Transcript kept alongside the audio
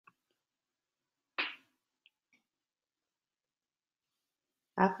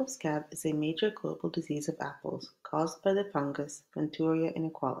Apple scab is a major global disease of apples caused by the fungus Venturia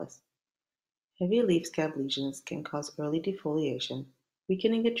inaequalis. Heavy leaf scab lesions can cause early defoliation,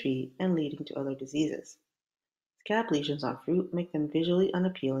 weakening a tree and leading to other diseases. Scab lesions on fruit make them visually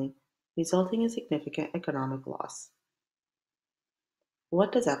unappealing, resulting in significant economic loss.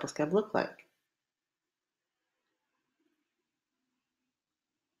 What does apple scab look like?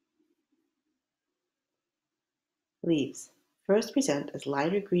 Leaves first present as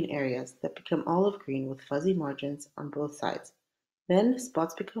lighter green areas that become olive green with fuzzy margins on both sides. Then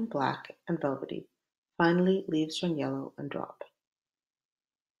spots become black and velvety. Finally, leaves turn yellow and drop.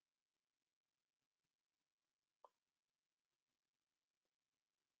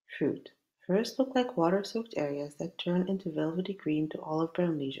 Fruit first look like water-soaked areas that turn into velvety green to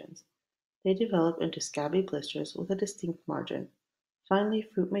olive-brown lesions. They develop into scabby blisters with a distinct margin. Finally,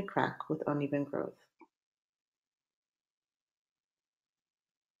 fruit may crack with uneven growth.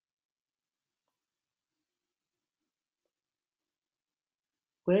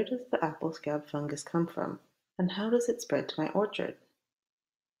 Where does the apple scab fungus come from, and how does it spread to my orchard?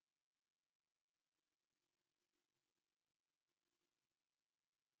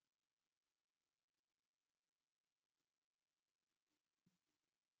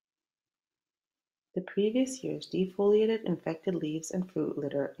 The previous year's defoliated infected leaves and fruit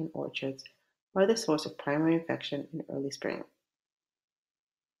litter in orchards are the source of primary infection in early spring.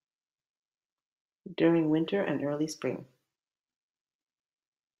 During winter and early spring,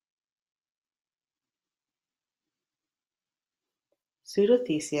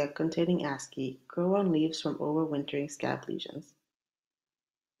 pseudothecia containing asci grow on leaves from overwintering scab lesions.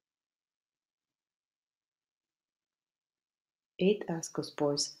 8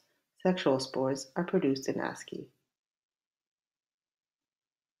 ascospores, sexual spores, are produced in asci.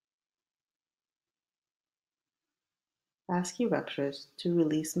 Asci ruptures to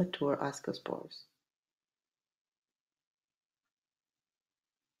release mature ascospores.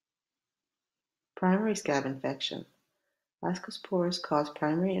 Primary scab infection. Ascospores cause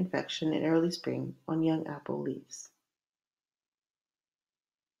primary infection in early spring on young apple leaves.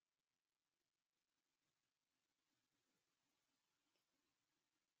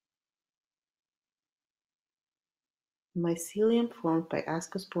 Mycelium formed by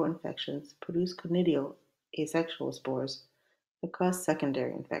ascospore infections produce conidial asexual spores that cause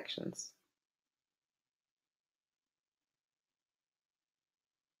secondary infections.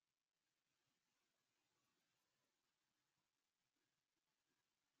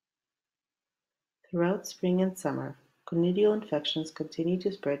 Throughout spring and summer, conidial infections continue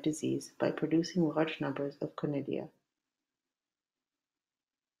to spread disease by producing large numbers of conidia.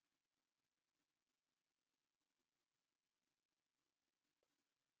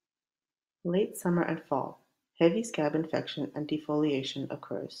 Late summer and fall, heavy scab infection and defoliation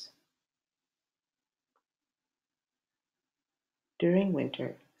occurs. During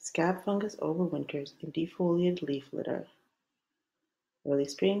winter, scab fungus overwinters in defoliated leaf litter. Early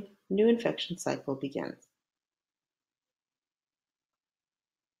spring, new infection cycle begins.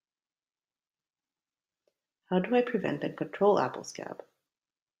 How do I prevent and control apple scab?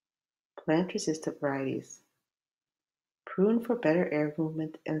 Plant resistant varieties. Prune for better air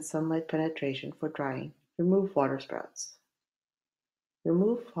movement and sunlight penetration for drying. Remove water sprouts.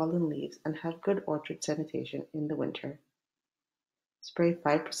 Remove fallen leaves and have good orchard sanitation in the winter. Spray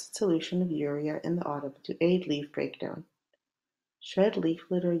 5% solution of urea in the autumn to aid leaf breakdown. Shred leaf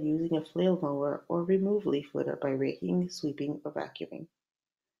litter using a flail mower or remove leaf litter by raking, sweeping, or vacuuming.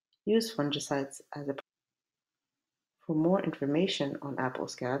 Use fungicides as a. For more information on apple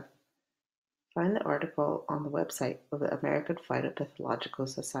scab, find the article on the website of the American Phytopathological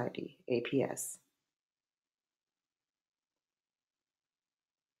Society, APS.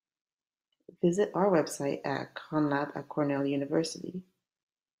 Visit our website at ConLab at Cornell University.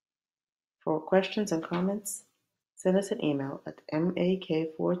 For questions and comments, send us an email at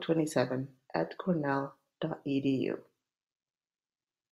mak427@cornell.edu.